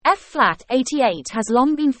Fb88 has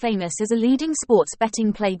long been famous as a leading sports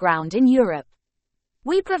betting playground in Europe.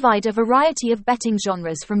 We provide a variety of betting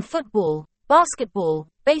genres from football, basketball,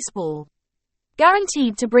 baseball.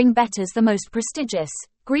 Guaranteed to bring bettors the most prestigious,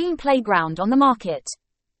 green playground on the market.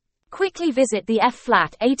 Quickly visit the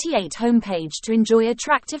Fb88 homepage to enjoy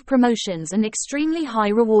attractive promotions and extremely high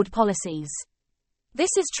reward policies. This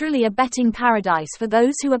is truly a betting paradise for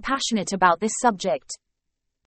those who are passionate about this subject.